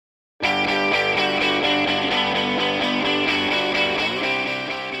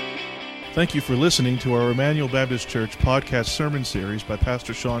Thank you for listening to our Emmanuel Baptist Church podcast sermon series by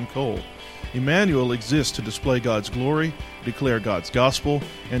Pastor Sean Cole. Emmanuel exists to display God's glory, declare God's gospel,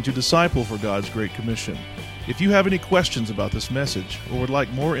 and to disciple for God's Great Commission. If you have any questions about this message or would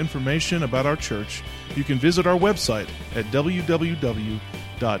like more information about our church, you can visit our website at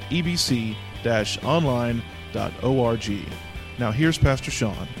www.ebc-online.org. Now here's Pastor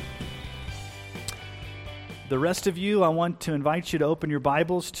Sean. The rest of you, I want to invite you to open your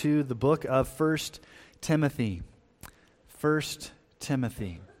Bibles to the book of 1 Timothy. 1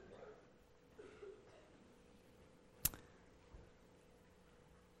 Timothy.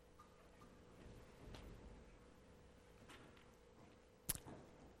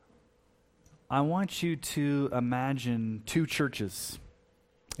 I want you to imagine two churches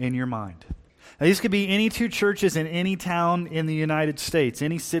in your mind. Now, these could be any two churches in any town in the United States,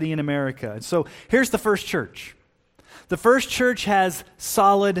 any city in America. And so here's the first church. The first church has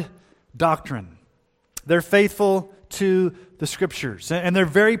solid doctrine. They're faithful to the Scriptures, and they're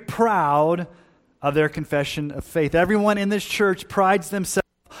very proud of their confession of faith. Everyone in this church prides themselves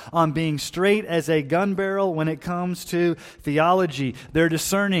on being straight as a gun barrel when it comes to theology. They're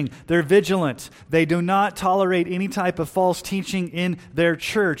discerning. They're vigilant. They do not tolerate any type of false teaching in their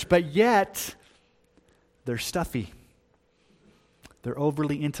church. But yet, they're stuffy. They're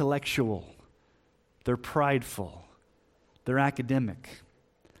overly intellectual. They're prideful. They're academic.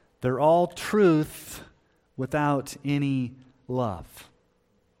 They're all truth without any love.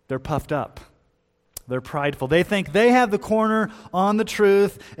 They're puffed up. They're prideful. They think they have the corner on the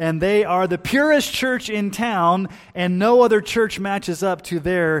truth, and they are the purest church in town, and no other church matches up to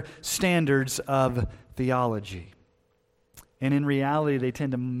their standards of theology. And in reality, they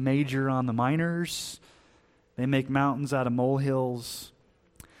tend to major on the minors. They make mountains out of molehills.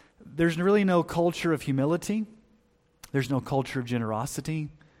 There's really no culture of humility. There's no culture of generosity.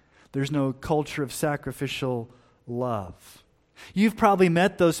 There's no culture of sacrificial love. You've probably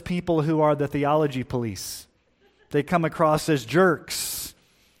met those people who are the theology police. They come across as jerks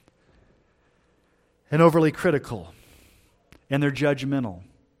and overly critical, and they're judgmental,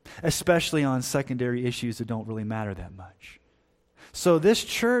 especially on secondary issues that don't really matter that much. So this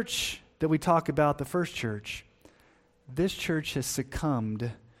church that we talk about, the first church, this church has succumbed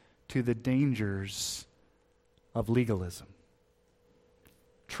to the dangers of legalism.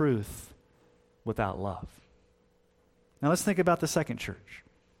 Truth without love. Now let's think about the second church.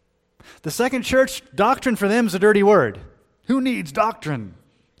 The second church, doctrine for them is a dirty word. Who needs doctrine?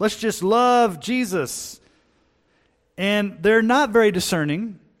 Let's just love Jesus. And they're not very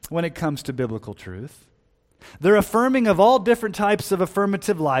discerning when it comes to biblical truth. They're affirming of all different types of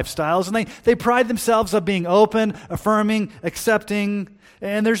affirmative lifestyles, and they pride themselves on being open, affirming, accepting,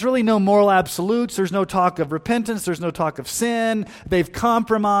 and there's really no moral absolutes. There's no talk of repentance. There's no talk of sin. They've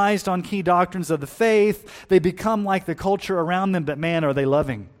compromised on key doctrines of the faith. They become like the culture around them, but man, are they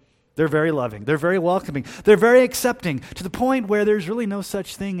loving. They're very loving. They're very welcoming. They're very accepting, to the point where there's really no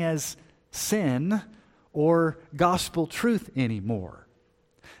such thing as sin or gospel truth anymore.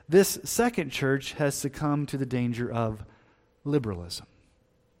 This second church has succumbed to the danger of liberalism.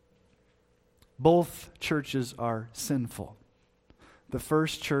 Both churches are sinful. The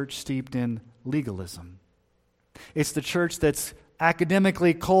first church steeped in legalism. It's the church that's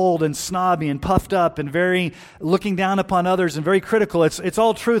academically cold and snobby and puffed up and very looking down upon others and very critical. It's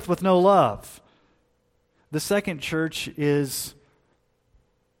all truth with no love. The second church is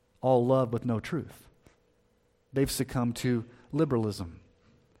all love with no truth. They've succumbed to liberalism.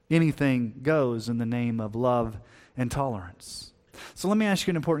 Anything goes in the name of love and tolerance. So let me ask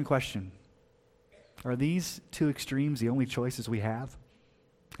you an important question. Are these two extremes the only choices we have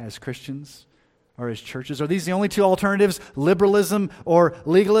as Christians or as churches? Are these the only two alternatives, liberalism or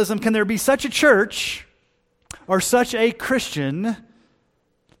legalism? Can there be such a church or such a Christian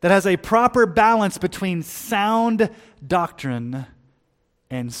that has a proper balance between sound doctrine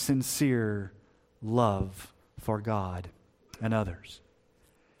and sincere love for God and others?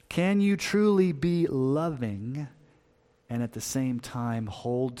 Can you truly be loving and at the same time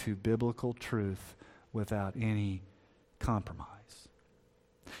hold to biblical truth without any compromise?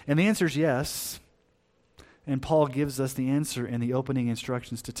 And the answer is yes. And Paul gives us the answer in the opening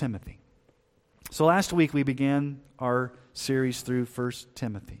instructions to Timothy. So last week we began our series through 1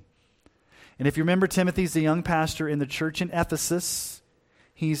 Timothy. And if you remember, Timothy's the young pastor in the church in Ephesus.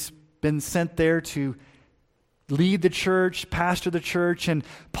 He's been sent there to lead the church, pastor the church, and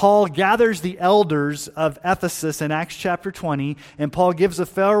Paul gathers the elders of Ephesus in Acts chapter 20, and Paul gives a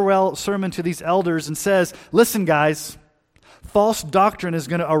farewell sermon to these elders and says, listen guys, false doctrine is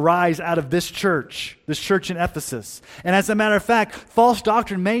going to arise out of this church in Ephesus. And as a matter of fact, false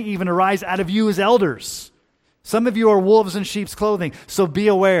doctrine may even arise out of you as elders. Some of you are wolves in sheep's clothing, so be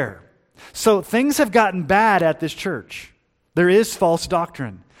aware. So things have gotten bad at this church. There is false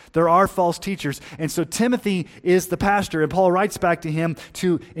doctrine. There are false teachers. And so Timothy is the pastor, and Paul writes back to him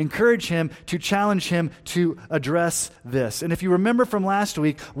to encourage him, to challenge him to address this. And if you remember from last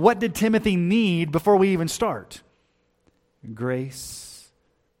week, what did Timothy need before we even start? Grace,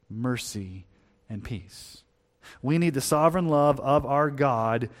 mercy, and peace. We need the sovereign love of our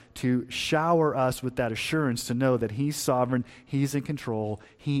God to shower us with that assurance to know that He's sovereign, He's in control,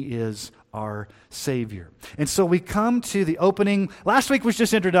 He is our Savior. And so we come to the opening. Last week was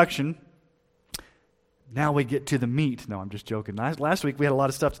just introduction. Now we get to the meat. No, I'm just joking. Last week we had a lot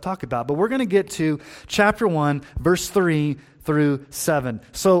of stuff to talk about, but we're going to get to chapter 1, verse 3 through 7.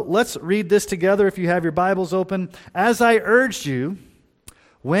 So let's read this together if you have your Bibles open. As I urged you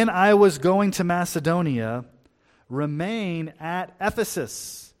when I was going to Macedonia, remain at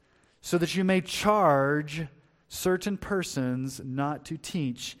Ephesus, so that you may charge certain persons not to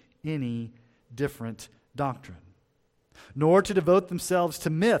teach any different doctrine, nor to devote themselves to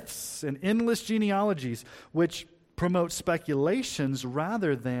myths and endless genealogies, which promote speculations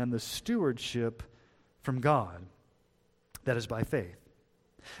rather than the stewardship from God that is by faith.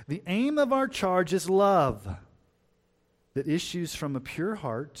 The aim of our charge is love that issues from a pure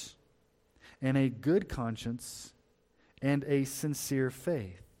heart and a good conscience and a sincere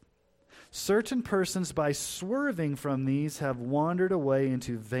faith. Certain persons, by swerving from these, have wandered away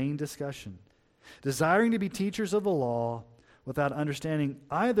into vain discussion, desiring to be teachers of the law without understanding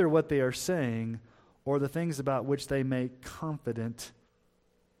either what they are saying or the things about which they make confident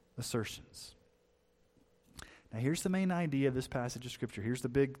assertions. Now here's the main idea of this passage of Scripture. Here's the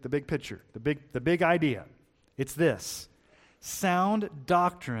big picture, the big idea. It's this: sound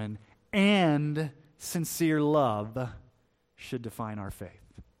doctrine and sincere love should define our faith.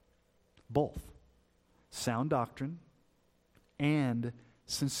 Both. Sound doctrine and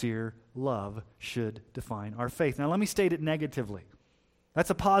sincere love should define our faith. Now let me state it negatively.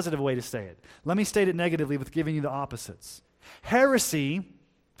 That's a positive way to say it. Let me state it negatively with giving you the opposites. Heresy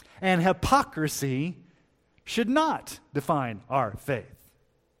and hypocrisy should not define our faith.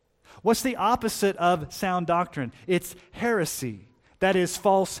 What's the opposite of sound doctrine? It's heresy. That is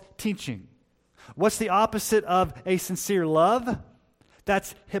false teaching. What's the opposite of a sincere love?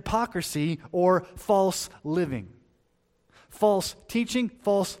 That's hypocrisy or false living. False teaching,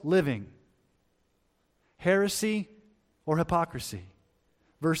 false living. Heresy or hypocrisy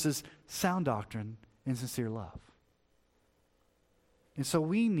versus sound doctrine and sincere love. And so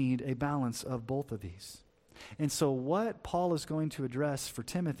we need a balance of both of these. And so what Paul is going to address for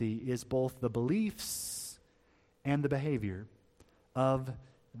Timothy is both the beliefs and the behavior of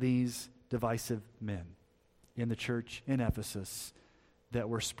these divisive men in the church in Ephesus that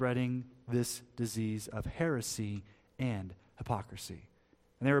were spreading this disease of heresy and hypocrisy.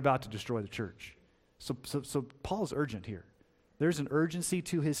 And they were about to destroy the church. So Paul's urgent here. There's an urgency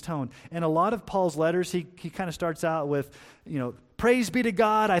to his tone. And a lot of Paul's letters, he kind of starts out with, praise be to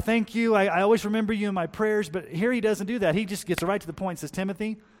God, I thank you, I always remember you in my prayers. But here he doesn't do that. He just gets right to the point and says,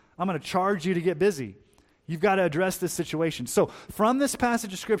 Timothy, I'm going to charge you to get busy. You've got to address this situation. So from this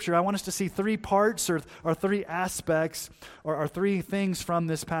passage of Scripture, I want us to see three parts or three aspects or three things from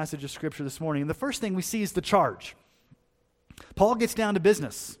this passage of Scripture this morning. And the first thing we see is the charge. Paul gets down to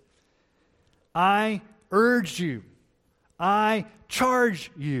business. I urge you. I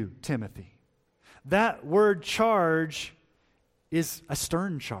charge you, Timothy. That word charge is a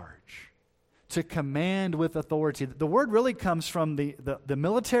stern charge, to command with authority. The word really comes from the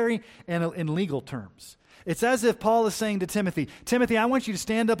military and in legal terms. It's as if Paul is saying to Timothy, Timothy, I want you to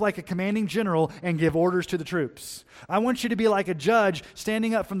stand up like a commanding general and give orders to the troops. I want you to be like a judge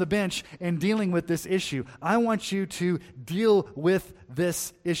standing up from the bench and dealing with this issue. I want you to deal with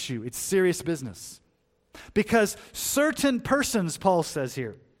this issue. It's serious business. Because certain persons, Paul says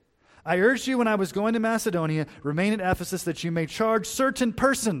here, I urged you when I was going to Macedonia, remain at Ephesus, that you may charge certain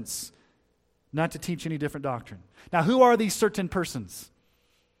persons not to teach any different doctrine. Now, who are these certain persons?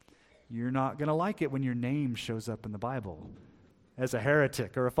 You're not going to like it when your name shows up in the Bible as a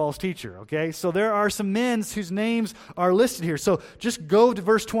heretic or a false teacher, okay? So there are some men whose names are listed here. So just go to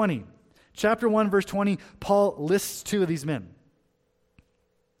verse 20. Chapter 1, verse 20, Paul lists two of these men.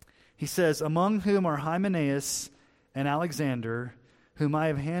 He says, among whom are Hymenaeus and Alexander, whom I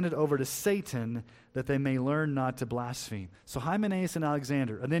have handed over to Satan, that they may learn not to blaspheme. So Hymenaeus and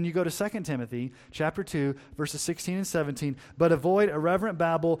Alexander. And then you go to 2 Timothy chapter 2, verses 16 and 17. But avoid irreverent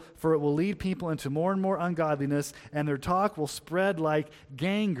babble, for it will lead people into more and more ungodliness, and their talk will spread like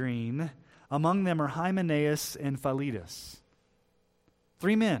gangrene. Among them are Hymenaeus and Philetus.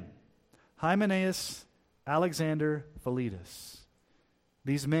 3 men. Hymenaeus, Alexander, Philetus.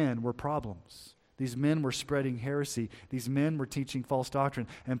 These men were problems. These men were spreading heresy. These men were teaching false doctrine.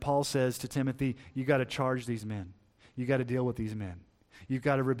 And Paul says to Timothy, you got to charge these men. You got to deal with these men. You've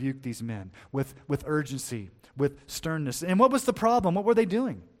got to rebuke these men with urgency, with sternness. And what was the problem? What were they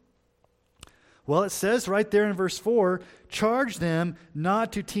doing? Well, it says right there in verse 4, charge them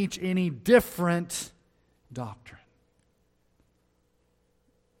not to teach any different doctrine.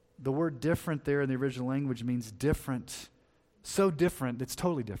 The word different there in the original language means different. So different, it's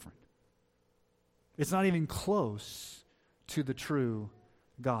totally different. It's not even close to the true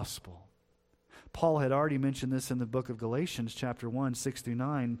gospel. Paul had already mentioned this in the book of Galatians, chapter 1, 6 through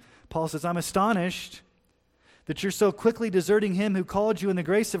 9. Paul says, I'm astonished that you're so quickly deserting him who called you in the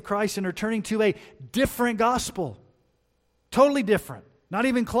grace of Christ and are turning to a different gospel. Totally different. Not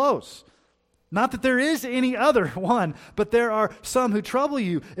even close. Not that there is any other one, but there are some who trouble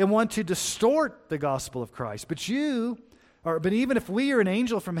you and want to distort the gospel of Christ. But even if we or an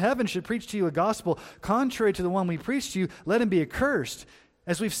angel from heaven should preach to you a gospel contrary to the one we preach to you, let him be accursed.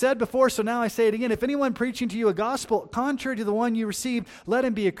 As we've said before, so now I say it again. If anyone preaching to you a gospel contrary to the one you received, let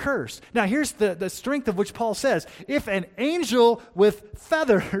him be accursed. Now here's the strength of which Paul says. If an angel with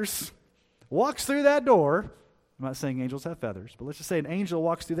feathers walks through that door, I'm not saying angels have feathers, but let's just say an angel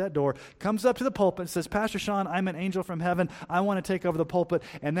walks through that door, comes up to the pulpit and says, Pastor Sean, I'm an angel from heaven. I want to take over the pulpit.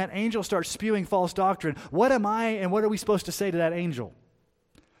 And that angel starts spewing false doctrine. What am I and what are we supposed to say to that angel?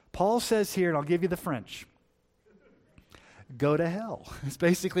 Paul says here, and I'll give you the French, go to hell. It's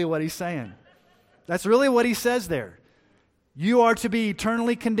basically what he's saying. That's really what he says there. You are to be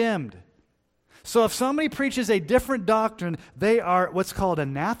eternally condemned. So if somebody preaches a different doctrine, they are what's called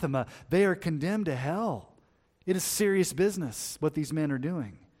anathema. They are condemned to hell. It is serious business what these men are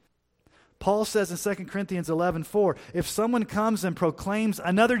doing. Paul says in 2 Corinthians 11:4, if someone comes and proclaims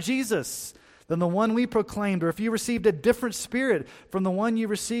another Jesus than the one we proclaimed, or if you received a different spirit from the one you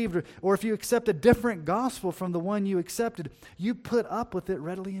received, or if you accept a different gospel from the one you accepted, you put up with it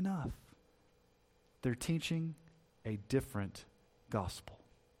readily enough. They're teaching a different gospel,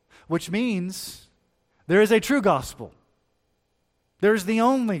 which means there is a true gospel. There's the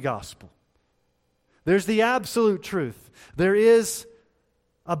only gospel. There's the absolute truth. There is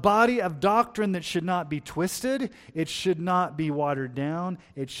a body of doctrine that should not be twisted. It should not be watered down.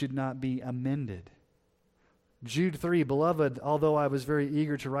 It should not be amended. Jude 3, beloved, although I was very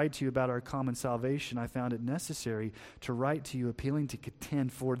eager to write to you about our common salvation, I found it necessary to write to you appealing to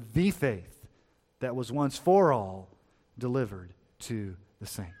contend for the faith that was once for all delivered to the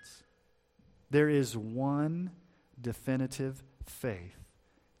saints. There is one definitive faith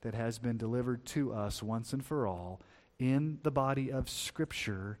that has been delivered to us once and for all in the body of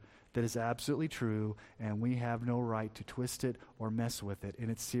Scripture that is absolutely true, and we have no right to twist it or mess with it. And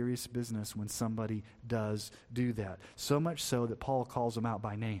it's serious business when somebody does do that. So much so that Paul calls them out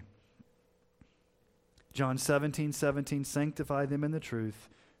by name. John 17:17, sanctify them in the truth.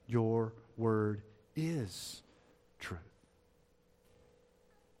 Your word is truth.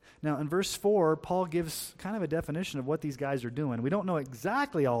 Now, in verse 4, Paul gives kind of a definition of what these guys are doing. We don't know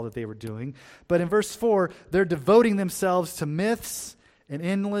exactly all that they were doing, but in verse 4, they're devoting themselves to myths and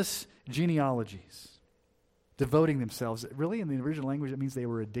endless genealogies. Devoting themselves. Really, in the original language, it means they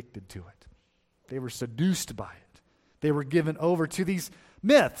were addicted to it. They were seduced by it. They were given over to these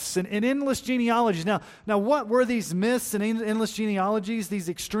myths and endless genealogies. Now, what were these myths and endless genealogies, these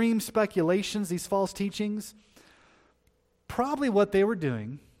extreme speculations, these false teachings? Probably what they were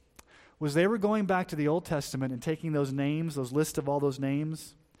doing was they were going back to the Old Testament and taking those names, those lists of all those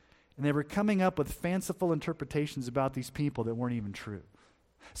names, and they were coming up with fanciful interpretations about these people that weren't even true.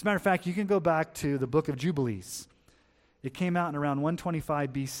 As a matter of fact, you can go back to the book of Jubilees. It came out in around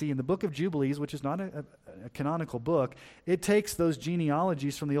 125 BC. In the book of Jubilees, which is not a canonical book, it takes those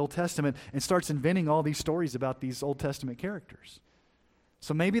genealogies from the Old Testament and starts inventing all these stories about these Old Testament characters.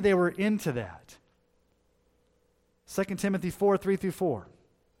 So maybe they were into that. 2 Timothy 4:3-4.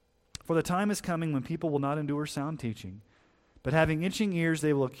 For the time is coming when people will not endure sound teaching, but having itching ears,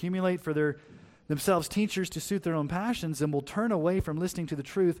 they will accumulate for themselves teachers to suit their own passions and will turn away from listening to the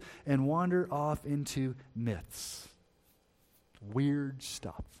truth and wander off into myths. Weird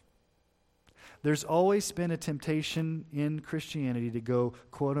stuff. There's always been a temptation in Christianity to go,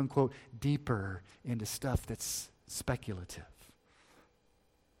 quote unquote, deeper into stuff that's speculative.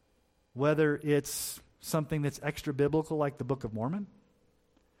 whether it's something that's extra biblical like the Book of Mormon,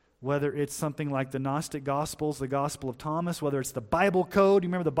 whether it's something like the Gnostic Gospels, the Gospel of Thomas, whether it's the Bible Code. You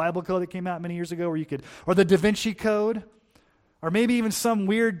remember the Bible Code that came out many years ago where you could, or the Da Vinci Code, or maybe even some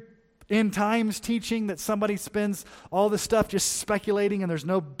weird end times teaching that somebody spends all this stuff just speculating and there's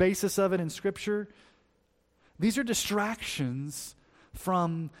no basis of it in Scripture. These are distractions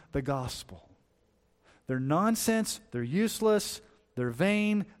from the gospel. They're nonsense, they're useless, they're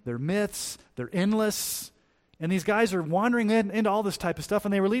vain, they're myths, they're endless. And these guys are wandering into all this type of stuff,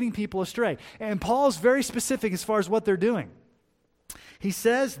 and they were leading people astray. And Paul's very specific as far as what they're doing. He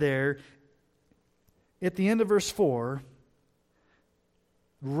says there at the end of verse 4,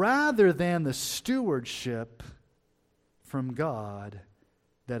 rather than the stewardship from God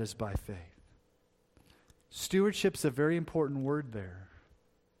that is by faith. Stewardship's a very important word there.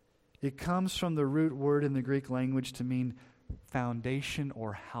 It comes from the root word in the Greek language to mean foundation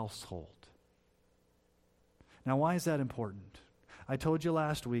or household. Now, why is that important? I told you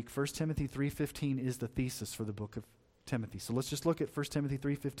last week, 1 Timothy 3:15 is the thesis for the book of Timothy. So let's just look at 1 Timothy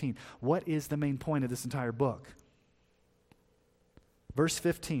 3:15. What is the main point of this entire book? Verse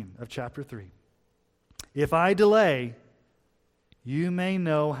 15 of chapter 3. If I delay, you may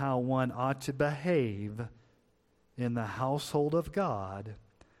know how one ought to behave in the household of God,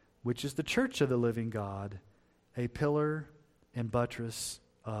 which is the church of the living God, a pillar and buttress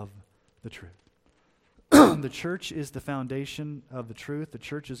of the truth. The church is the foundation of the truth. The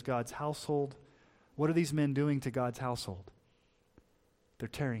church is God's household. What are these men doing to God's household? They're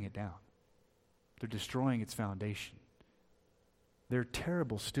tearing it down. They're destroying its foundation. They're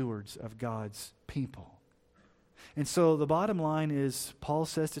terrible stewards of God's people. And so the bottom line is, Paul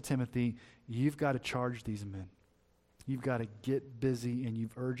says to Timothy, you've got to charge these men. You've got to get busy, and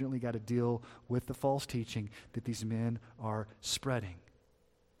you've urgently got to deal with the false teaching that these men are spreading.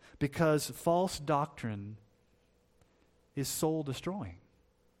 Because false doctrine is soul destroying.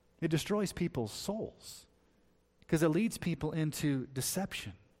 It destroys people's souls because it leads people into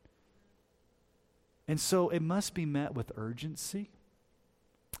deception. And so it must be met with urgency,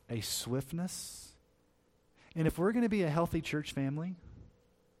 a swiftness. And if we're going to be a healthy church family,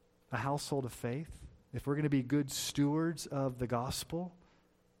 a household of faith, if we're going to be good stewards of the gospel,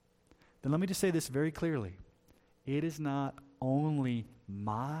 then let me just say this very clearly. It is not only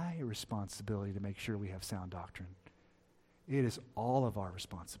my responsibility to make sure we have sound doctrine. It is all of our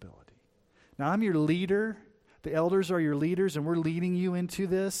responsibility. Now, I'm your leader. The elders are your leaders, and we're leading you into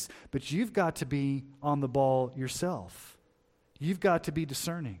this, but you've got to be on the ball yourself. You've got to be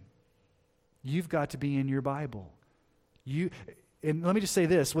discerning. You've got to be in your Bible. And let me just say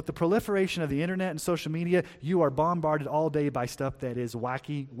this, with the proliferation of the internet and social media, you are bombarded all day by stuff that is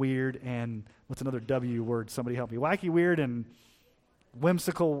wacky, weird, and what's another W word? Somebody help me. Wacky, weird, and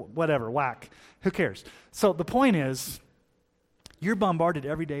whimsical, whatever, whack. Who cares? So the point is, you're bombarded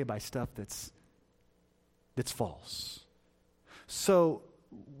every day by stuff that's false. So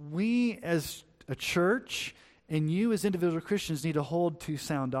we as a church and you as individual Christians need to hold to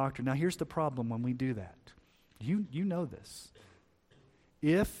sound doctrine. Now here's the problem when we do that. You know this.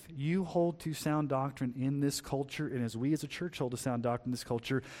 If you hold to sound doctrine in this culture, and as we as a church hold to sound doctrine in this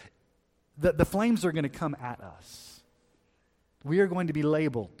culture, the flames are going to come at us. We are going to be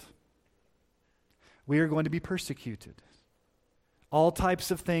labeled. We are going to be persecuted. All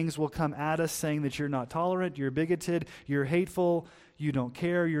types of things will come at us saying that you're not tolerant, you're bigoted, you're hateful, you don't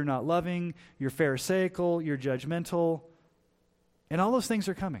care, you're not loving, you're pharisaical, you're judgmental. And all those things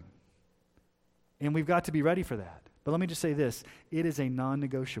are coming. And we've got to be ready for that. But let me just say this, it is a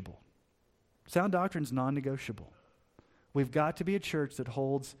non-negotiable. Sound doctrine is non-negotiable. We've got to be a church that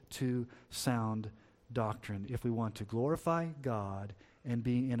holds to sound doctrine if we want to glorify God and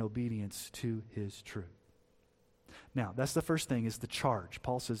be in obedience to His truth. Now, that's the first thing, is the charge.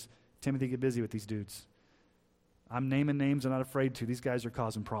 Paul says, Timothy, get busy with these dudes. I'm naming names, I'm not afraid to. These guys are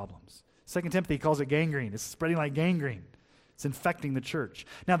causing problems. 2 Timothy calls it gangrene. It's spreading like gangrene. It's infecting the church.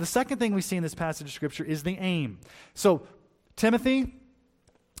 Now, the second thing we see in this passage of Scripture is the aim. So, Timothy,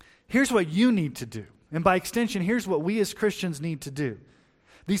 here's what you need to do. And by extension, here's what we as Christians need to do.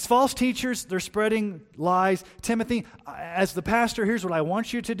 These false teachers, they're spreading lies. Timothy, as the pastor, here's what I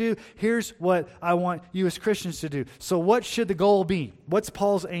want you to do. Here's what I want you as Christians to do. So what should the goal be? What's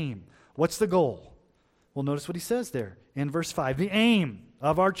Paul's aim? What's the goal? Well, notice what he says there in verse 5. The aim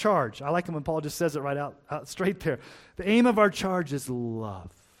of our charge. I like it when Paul just says it right out straight there. The aim of our charge is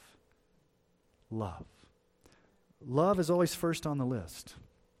love. Love. Love is always first on the list.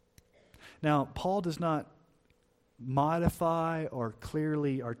 Now, Paul does not modify or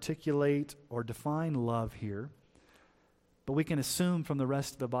clearly articulate or define love here. but we can assume from the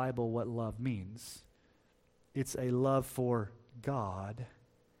rest of the Bible what love means. It's a love for God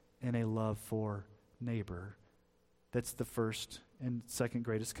and a love for neighbor. That's the first and second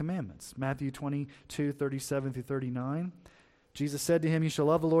greatest commandments. Matthew 22:37-39. Jesus said to him, "You shall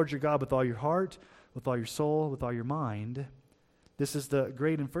love the Lord your God with all your heart, with all your soul, with all your mind. This is the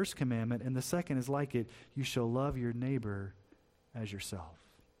great and first commandment, and the second is like it. You shall love your neighbor as yourself."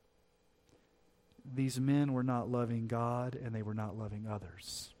 These men were not loving God, and they were not loving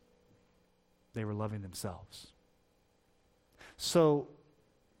others. They were loving themselves. So,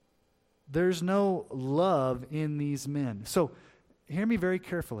 there's no love in these men. So, hear me very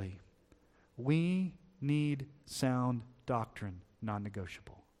carefully. We need sound doctrine,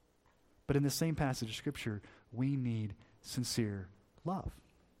 non-negotiable. But in the same passage of Scripture, we need sincere love.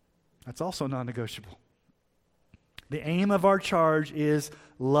 That's also non-negotiable. The aim of our charge is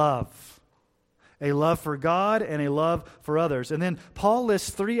love. A love for God and a love for others. And then Paul lists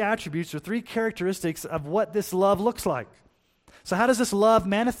three attributes or three characteristics of what this love looks like. So how does this love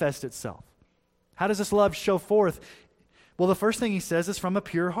manifest itself? How does this love show forth? Well, the first thing he says is from a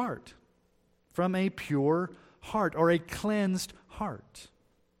pure heart. From a pure heart or a cleansed heart.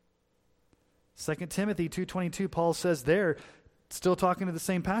 2 Timothy 2:22, Paul says there, still talking to the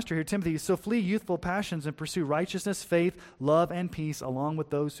same pastor here, Timothy, "So flee youthful passions and pursue righteousness, faith, love, and peace, along with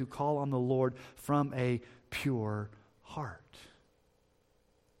those who call on the Lord from a pure heart."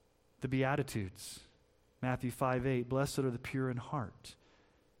 The Beatitudes, Matthew 5:8, "Blessed are the pure in heart,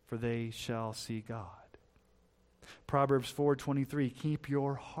 for they shall see God." Proverbs 4:23, "Keep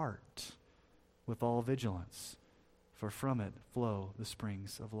your heart with all vigilance, for from it flow the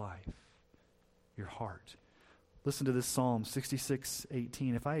springs of life." Your heart. Listen to this Psalm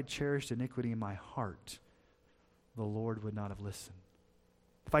 66:18. "If I had cherished iniquity in my heart, the Lord would not have listened."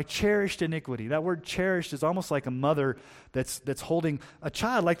 If I cherished iniquity, that word cherished is almost like a mother that's holding a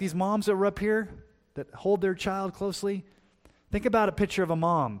child, like these moms that were up here that hold their child closely. Think about a picture of a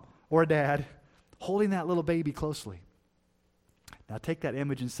mom or a dad holding that little baby closely. Now take that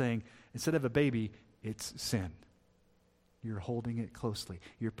image and saying, instead of a baby, it's sin. You're holding it closely.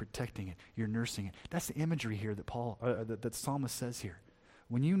 You're protecting it. You're nursing it. That's the imagery here that that the psalmist says here.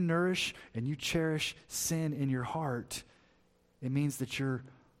 When you nourish and you cherish sin in your heart, it means that you're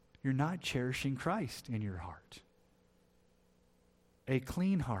not cherishing Christ in your heart. A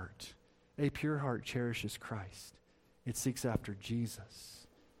clean heart, a pure heart cherishes Christ. It seeks after Jesus.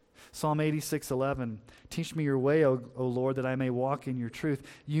 Psalm 86:11, "Teach me your way, O Lord, that I may walk in your truth.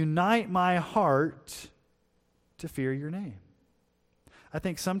 Unite my heart to fear your name." I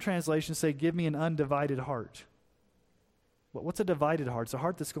think some translations say, "Give me an undivided heart." What's a divided heart? It's a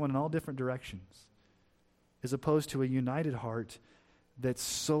heart that's going in all different directions, as opposed to a united heart that's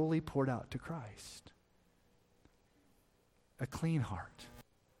solely poured out to Christ. A clean heart,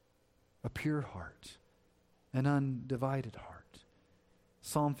 a pure heart, an undivided heart.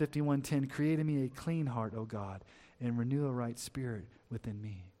 Psalm 51:10, "Create in me a clean heart, O God, and renew a right spirit within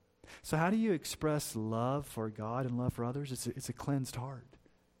me." So how do you express love for God and love for others? It's a cleansed heart.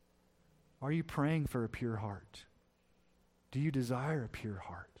 Are you praying for a pure heart? Do you desire a pure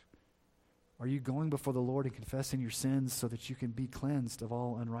heart? Are you going before the Lord and confessing your sins so that you can be cleansed of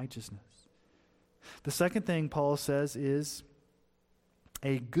all unrighteousness? The second thing Paul says is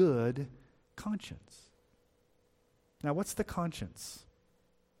a good conscience. Now, what's the conscience?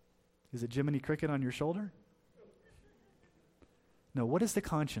 Is it Jiminy Cricket on your shoulder? No, what is the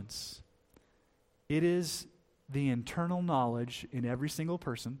conscience? It is the internal knowledge in every single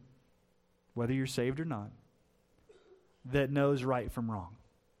person, whether you're saved or not, that knows right from wrong.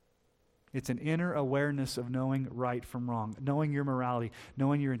 It's an inner awareness of knowing right from wrong, knowing your morality,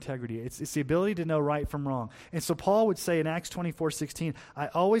 knowing your integrity. It's the ability to know right from wrong. And so Paul would say in Acts 24:16, "I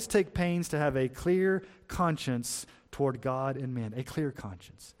always take pains to have a clear conscience toward God and men." A clear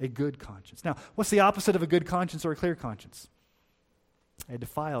conscience, a good conscience. Now, what's the opposite of a good conscience or a clear conscience? A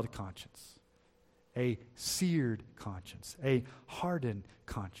defiled conscience, a seared conscience, a hardened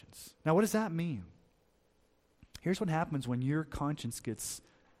conscience. Now, what does that mean? Here's what happens when your conscience gets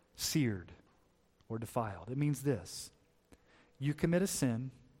seared or defiled. It means this. You commit a sin,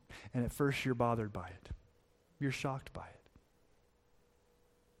 and at first you're bothered by it. You're shocked by it.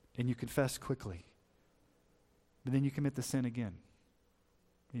 And you confess quickly. But then you commit the sin again,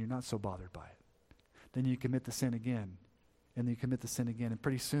 and you're not so bothered by it. Then you commit the sin again, and then you commit the sin again, and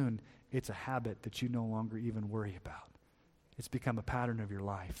pretty soon it's a habit that you no longer even worry about. It's become a pattern of your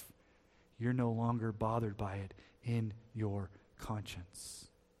life. You're no longer bothered by it in your conscience.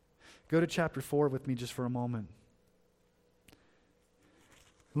 Go to chapter 4 with me just for a moment.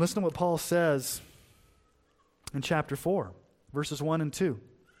 Listen to what Paul says in chapter 4. verses 1 and 2.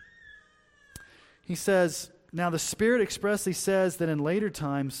 He says, "Now the Spirit expressly says that in later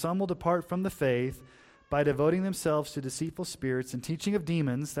times some will depart from the faith by devoting themselves to deceitful spirits and teaching of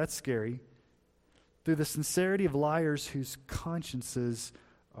demons," that's scary, "through the sincerity of liars whose consciences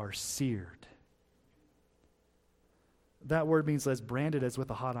are seared." That word means as branded as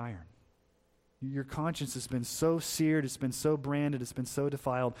with a hot iron. Your conscience has been so seared, it's been so branded, it's been so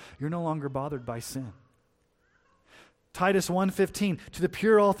defiled, you're no longer bothered by sin. Titus 1:15, "To the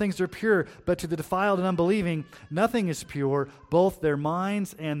pure all things are pure, but to the defiled and unbelieving nothing is pure, both their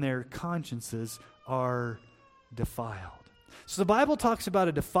minds and their consciences are defiled." So the Bible talks about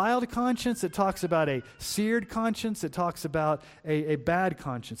a defiled conscience, it talks about a seared conscience, it talks about a bad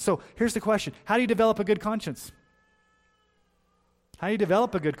conscience. So here's the question: how do you develop a good conscience? How do you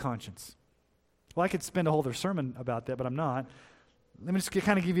develop a good conscience? Well, I could spend a whole other sermon about that, but I'm not. Let me just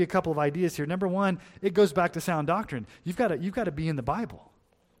kind of give you a couple of ideas here. Number one, it goes back to sound doctrine. You've got to be in the Bible.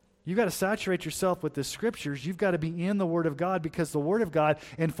 You've got to saturate yourself with the Scriptures. You've got to be in the Word of God, because the Word of God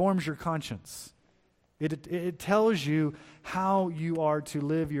informs your conscience. It tells you how you are to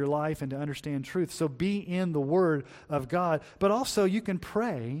live your life and to understand truth. So be in the Word of God. But also you can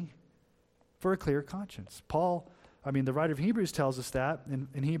pray for a clear conscience. The writer of Hebrews tells us that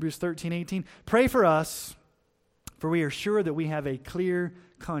in Hebrews 13:18. "Pray for us, for we are sure that we have a clear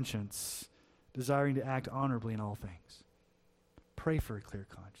conscience, desiring to act honorably in all things." Pray for a clear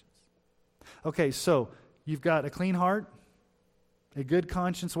conscience. Okay, so you've got a clean heart, a good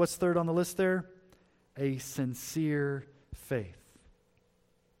conscience. What's third on the list there? A sincere faith.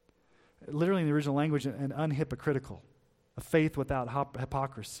 Literally in the original language, an unhypocritical. A faith without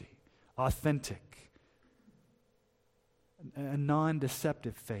hypocrisy. Authentic. A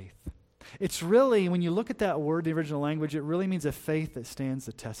non-deceptive faith. It's really, when you look at that word, the original language, it really means a faith that stands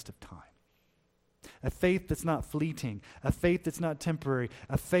the test of time. A faith that's not fleeting. A faith that's not temporary.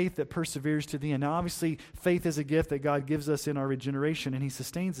 A faith that perseveres to the end. Now, obviously, faith is a gift that God gives us in our regeneration, and He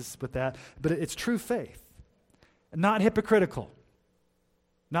sustains us with that. But it's true faith. Not hypocritical.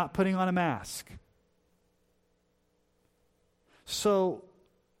 Not putting on a mask. So,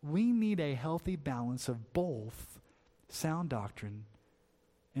 we need a healthy balance of both sound doctrine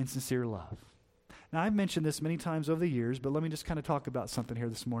and sincere love. Now, I've mentioned this many times over the years, but let me just kind of talk about something here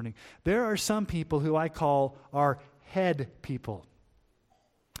this morning. There are some people who I call our head people.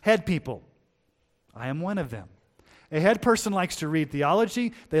 Head people. I am one of them. A head person likes to read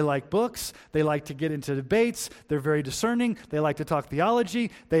theology. They like books. They like to get into debates. They're very discerning. They like to talk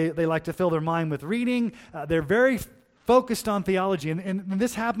theology. They like to fill their mind with reading. They're very focused on theology. And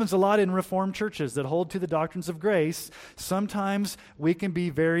this happens a lot in Reformed churches that hold to the doctrines of grace. Sometimes we can be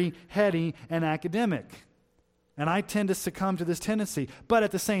very heady and academic. And I tend to succumb to this tendency. But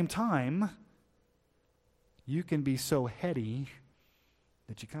at the same time, you can be so heady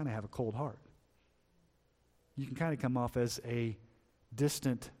that you kind of have a cold heart. You can kind of come off as a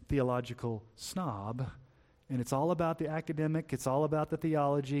distant theological snob. And it's all about the academic. It's all about the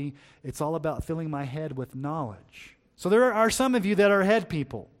theology. It's all about filling my head with knowledge. So there are some of you that are head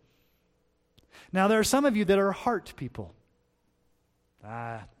people. Now there are some of you that are heart people.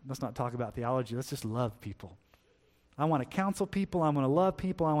 Let's not talk about theology. Let's just love people. I want to counsel people. I want to love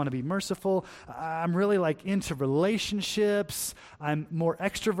people. I want to be merciful. I'm really into relationships. I'm more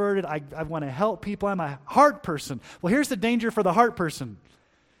extroverted. I want to help people. I'm a heart person. Well, here's the danger for the heart person.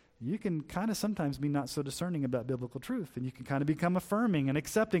 You can kind of sometimes be not so discerning about biblical truth, and you can kind of become affirming and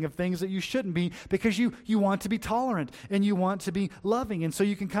accepting of things that you shouldn't be, because you want to be tolerant and you want to be loving. And so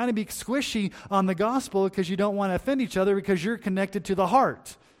you can kind of be squishy on the gospel because you don't want to offend each other, because you're connected to the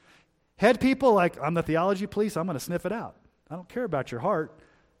heart. Head people, I'm the theology police, I'm going to sniff it out. I don't care about your heart.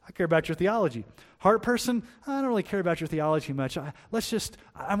 I care about your theology. Heart person, I don't really care about your theology much. I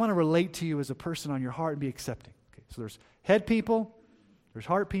want to relate to you as a person on your heart and be accepting. Okay, so there's head people. There's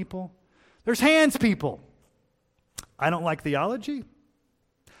heart people. There's hands people. I don't like theology.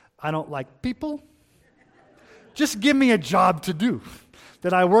 I don't like people. Just give me a job to do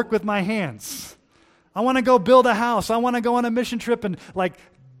that I work with my hands. I want to go build a house. I want to go on a mission trip and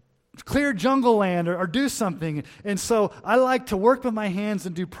clear jungle land or do something. And so I like to work with my hands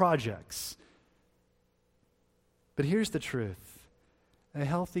and do projects. But here's the truth. A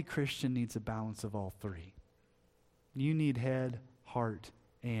healthy Christian needs a balance of all three. You need head, heart,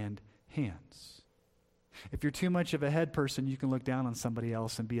 and hands. If you're too much of a head person, you can look down on somebody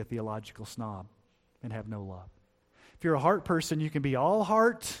else and be a theological snob and have no love. If you're a heart person, you can be all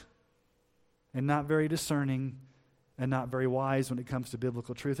heart and not very discerning and not very wise when it comes to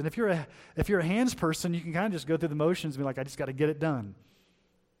biblical truth. And if you're a hands person, you can kind of just go through the motions and be like, I just got to get it done.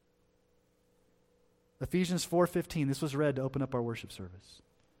 Ephesians 4:15, this was read to open up our worship service.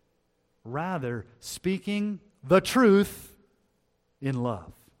 Rather, speaking the truth in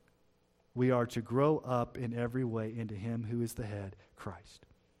love, we are to grow up in every way into Him who is the head, Christ.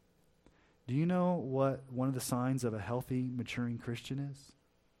 Do you know what one of the signs of a healthy, maturing Christian is?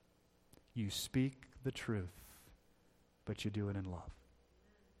 You speak the truth, but you do it in love.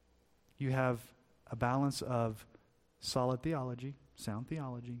 You have a balance of solid theology, sound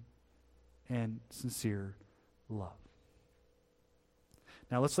theology, and sincere love.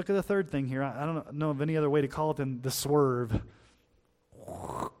 Now let's look at the third thing here. I don't know of any other way to call it than the swerve.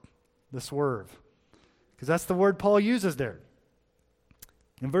 The swerve. Because that's the word Paul uses there.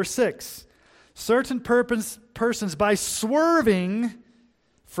 In verse 6, certain persons by swerving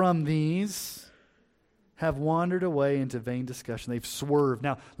from these have wandered away into vain discussion. They've swerved.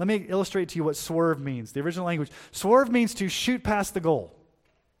 Now, let me illustrate to you what swerve means. The original language. Swerve means to shoot past the goal.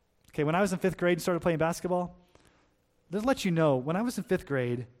 Okay, when I was in 5th grade and started playing basketball, let's let you know, when I was in 5th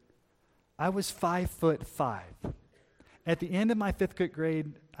grade, I was 5'5". At the end of my 5th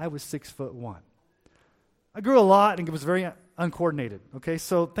grade, I was 6'1". I grew a lot and it was very uncoordinated. Okay,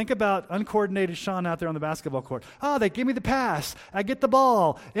 so think about uncoordinated Sean out there on the basketball court. Oh, they give me the pass. I get the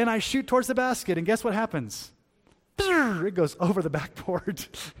ball and I shoot towards the basket. And guess what happens? It goes over the backboard.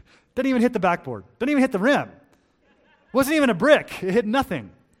 Didn't even hit the backboard. Didn't even hit the rim. Wasn't even a brick. It hit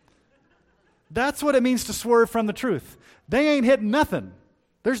nothing. That's what it means to swerve from the truth. They ain't hitting nothing.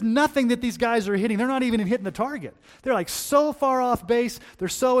 There's nothing that these guys are hitting. They're not even hitting the target. They're like so far off base. They're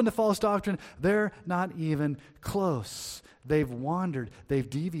so into false doctrine. They're not even close. They've wandered. They've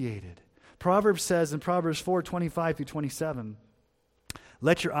deviated. Proverbs says in Proverbs 4:25-27,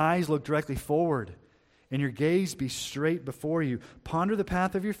 let your eyes look directly forward and your gaze be straight before you. Ponder the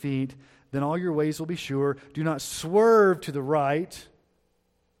path of your feet, then all your ways will be sure. Do not swerve to the right,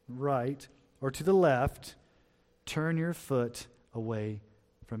 or to the left. Turn your foot away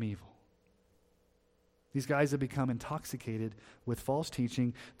from evil. These guys have become intoxicated with false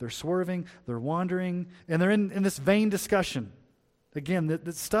teaching. They're swerving, they're wandering, and they're in this vain discussion. Again,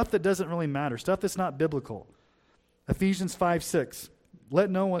 the stuff that doesn't really matter, stuff that's not biblical. Ephesians 5:6, let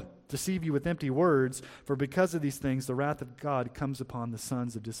no one deceive you with empty words, for because of these things the wrath of God comes upon the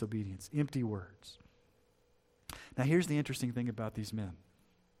sons of disobedience. Empty words. Now here's the interesting thing about these men.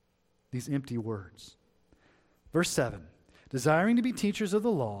 These empty words. Verse 7, desiring to be teachers of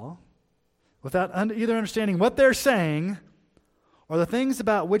the law, without either understanding what they're saying or the things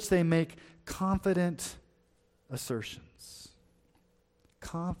about which they make confident assertions.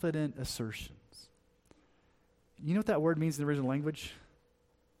 Confident assertions. You know what that word means in the original language?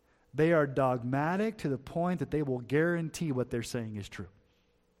 They are dogmatic to the point that they will guarantee what they're saying is true.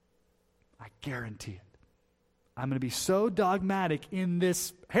 I guarantee it. I'm going to be so dogmatic in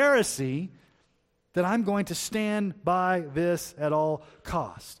this heresy that I'm going to stand by this at all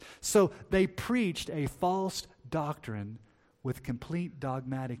costs. So they preached a false doctrine with complete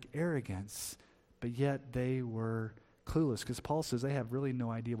dogmatic arrogance, but yet they were clueless, because Paul says they have really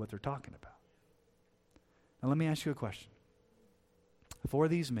no idea what they're talking about. Now let me ask you a question. For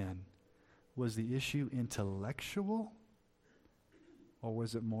these men, was the issue intellectual or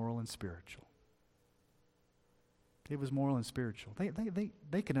was it moral and spiritual? It was moral and spiritual.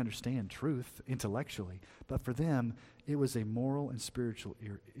 They could understand truth intellectually, but for them, it was a moral and spiritual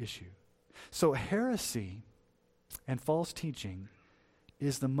issue. So heresy and false teaching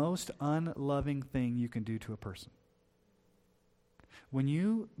is the most unloving thing you can do to a person. When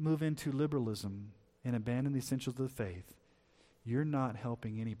you move into liberalism and abandon the essentials of the faith, you're not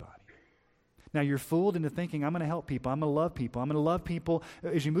helping anybody. Now, you're fooled into thinking, I'm going to help people, I'm going to love people, I'm going to love people.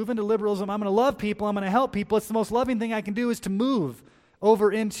 As you move into liberalism, I'm going to love people, I'm going to help people. It's the most loving thing I can do is to move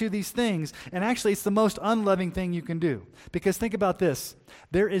over into these things. And actually, it's the most unloving thing you can do. Because think about this.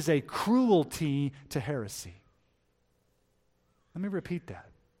 There is a cruelty to heresy. Let me repeat that.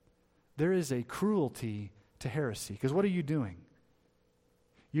 There is a cruelty to heresy. Because what are you doing?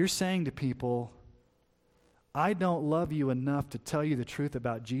 You're saying to people, I don't love you enough to tell you the truth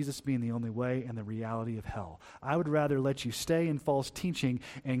about Jesus being the only way and the reality of hell. I would rather let you stay in false teaching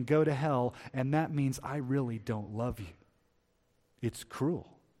and go to hell, and that means I really don't love you. It's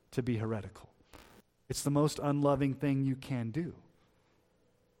cruel to be heretical. It's the most unloving thing you can do.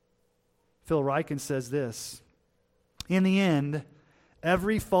 Phil Ryken says this, in the end,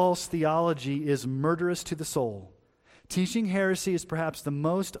 every false theology is murderous to the soul. Teaching heresy is perhaps the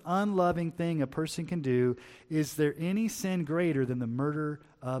most unloving thing a person can do. Is there any sin greater than the murder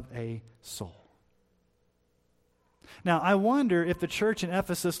of a soul? Now, I wonder if the church in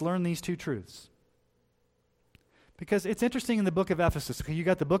Ephesus learned these two truths. Because it's interesting in the book of Ephesus. Okay, you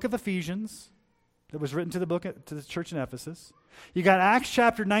got the book of Ephesians, that was written to the church in Ephesus. You got Acts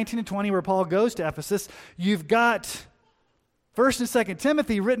chapter 19 and 20 where Paul goes to Ephesus. You've got 1st and 2nd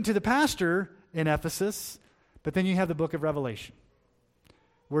Timothy written to the pastor in Ephesus. But then you have the book of Revelation,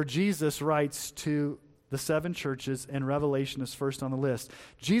 where Jesus writes to the 7 churches, and Revelation is first on the list.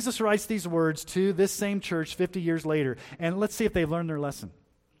 Jesus writes these words to this same church 50 years later, and let's see if they've learned their lesson.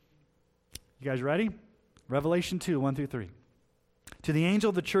 You guys ready? Revelation 2, 1 through 3. To the angel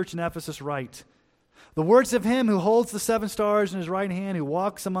of the church in Ephesus write, the words of him who holds the 7 stars in his right hand, who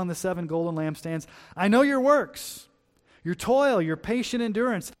walks among the 7 golden lampstands. I know your works, your toil, your patient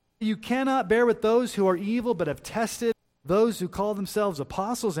endurance. You cannot bear with those who are evil, but have tested those who call themselves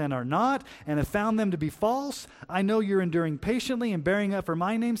apostles and are not, and have found them to be false. I know you're enduring patiently and bearing up for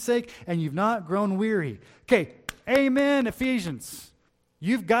my name's sake, and you've not grown weary. Okay, amen, Ephesians.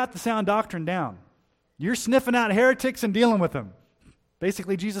 You've got the sound doctrine down. You're sniffing out heretics and dealing with them.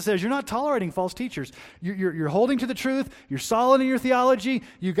 Basically, Jesus says, you're not tolerating false teachers. You're holding to the truth. You're solid in your theology.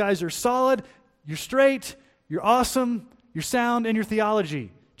 You guys are solid. You're straight. You're awesome. You're sound in your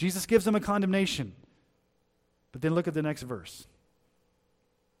theology. Jesus gives them a condemnation. But then look at the next verse.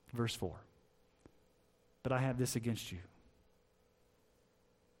 Verse 4. But I have this against you,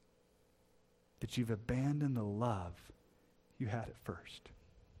 that you've abandoned the love you had at first.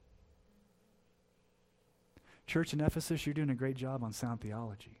 Church in Ephesus, you're doing a great job on sound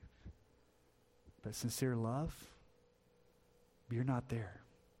theology. But sincere love, you're not there.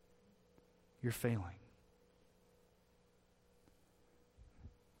 You're failing.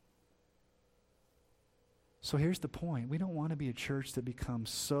 So here's the point. We don't want to be a church that becomes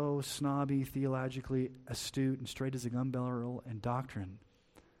so snobby, theologically astute, and straight as a gun barrel in doctrine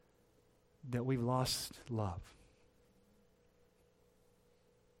that we've lost love.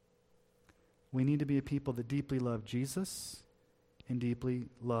 We need to be a people that deeply love Jesus and deeply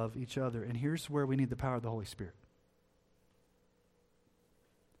love each other. And here's where we need the power of the Holy Spirit.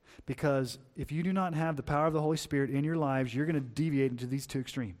 Because if you do not have the power of the Holy Spirit in your lives, you're going to deviate into these 2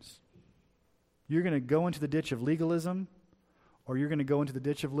 extremes. You're going to go into the ditch of legalism, or you're going to go into the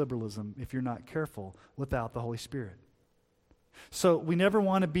ditch of liberalism if you're not careful without the Holy Spirit. So we never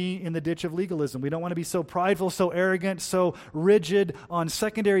want to be in the ditch of legalism. We don't want to be so prideful, so arrogant, so rigid on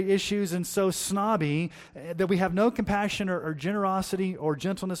secondary issues, and so snobby that we have no compassion or generosity or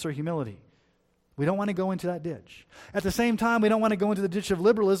gentleness or humility. We don't want to go into that ditch. At the same time, we don't want to go into the ditch of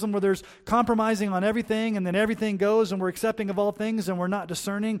liberalism where there's compromising on everything, and then everything goes, and we're accepting of all things, and we're not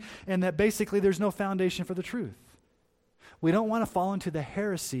discerning, and that basically there's no foundation for the truth. We don't want to fall into the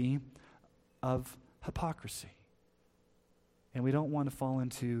heresy of hypocrisy. And we don't want to fall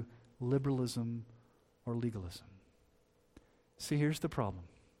into liberalism or legalism. See, here's the problem.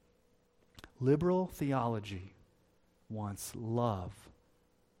 Liberal theology wants love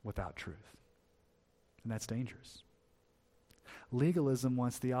without truth. And that's dangerous. Legalism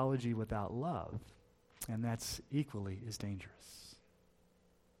wants theology without love, and that's equally as dangerous.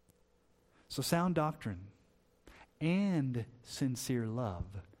 So sound doctrine and sincere love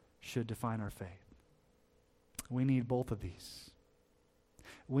should define our faith. We need both of these.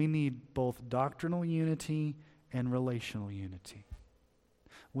 We need both doctrinal unity and relational unity.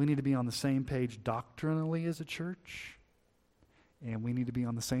 We need to be on the same page doctrinally as a church, and we need to be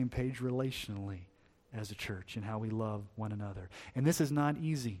on the same page relationally as a church in how we love one another. And this is not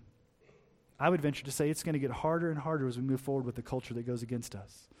easy. I would venture to say it's going to get harder and harder as we move forward with the culture that goes against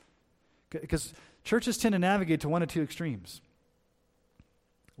us. Because churches tend to navigate to one of 2 extremes.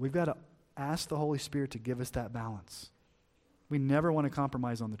 We've got to ask the Holy Spirit to give us that balance. We never want to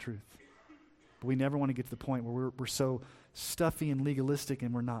compromise on the truth. But we never want to get to the point where we're so stuffy and legalistic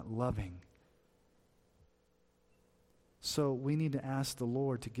and we're not loving. So we need to ask the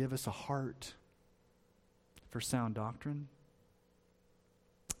Lord to give us a heart for sound doctrine.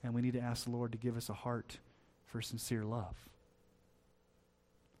 And we need to ask the Lord to give us a heart for sincere love.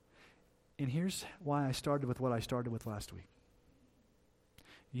 And here's why I started with what I started with last week.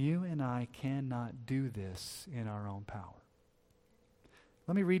 You and I cannot do this in our own power.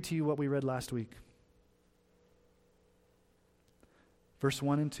 Let me read to you what we read last week. Verse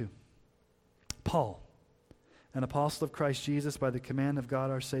 1 and 2. Paul, an apostle of Christ Jesus, by the command of God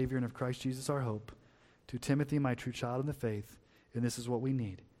our Savior and of Christ Jesus our hope, to Timothy, my true child in the faith, and this is what we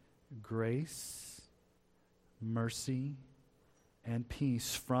need: grace, mercy, and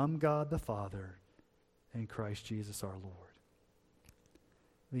peace from God the Father and Christ Jesus our Lord.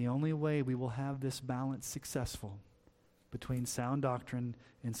 The only way we will have this balance successful between sound doctrine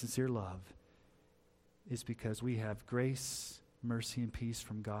and sincere love is because we have grace, mercy, and peace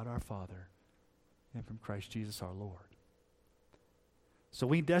from God our Father and from Christ Jesus our Lord. So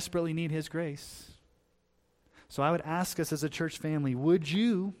we desperately need His grace. So I would ask us as a church family, would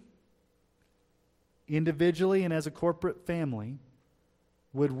you, individually and as a corporate family,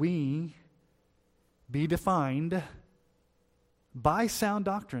 would we be defined by sound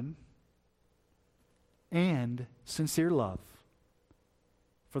doctrine and sincere love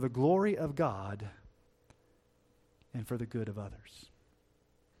for the glory of God and for the good of others?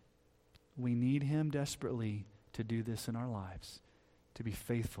 We need Him desperately to do this in our lives, to be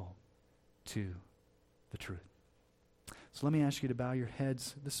faithful to the truth. So let me ask you to bow your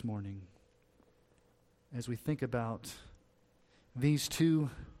heads this morning as we think about these two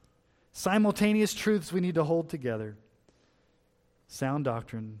simultaneous truths we need to hold together: sound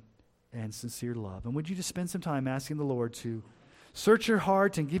doctrine and sincere love. And would you just spend some time asking the Lord to search your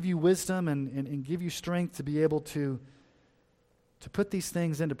heart and give you wisdom and give you strength to be able to put these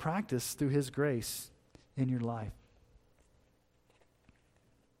things into practice through His grace in your life.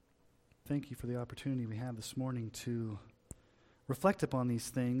 Thank you for the opportunity we have this morning to reflect upon these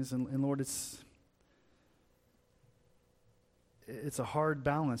things. And Lord, it's a hard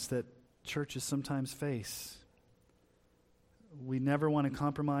balance that churches sometimes face. We never want to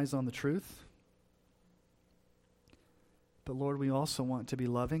compromise on the truth. But Lord, we also want to be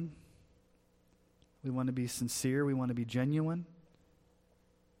loving. We want to be sincere. We want to be genuine.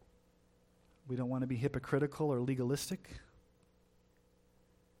 We don't want to be hypocritical or legalistic.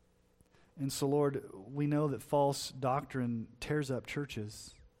 And so, Lord, we know that false doctrine tears up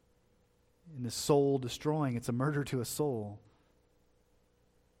churches and is soul destroying. It's a murder to a soul.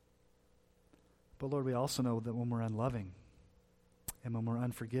 But Lord, we also know that when we're unloving and when we're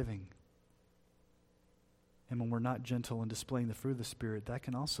unforgiving and when we're not gentle in displaying the fruit of the Spirit, that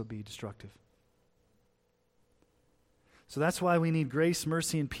can also be destructive. So that's why we need grace,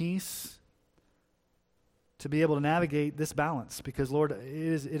 mercy, and peace to be able to navigate this balance, because, Lord, it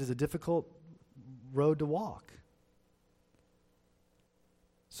is a difficult road to walk.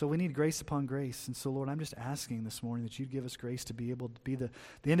 So we need grace upon grace. And so, Lord, I'm just asking this morning that You'd give us grace to be able to be the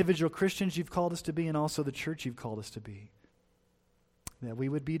individual Christians You've called us to be and also the church You've called us to be. That we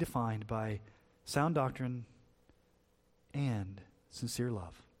would be defined by sound doctrine and sincere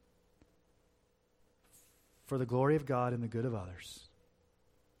love for the glory of God and the good of others.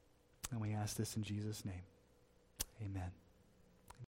 And we ask this in Jesus' name. Amen.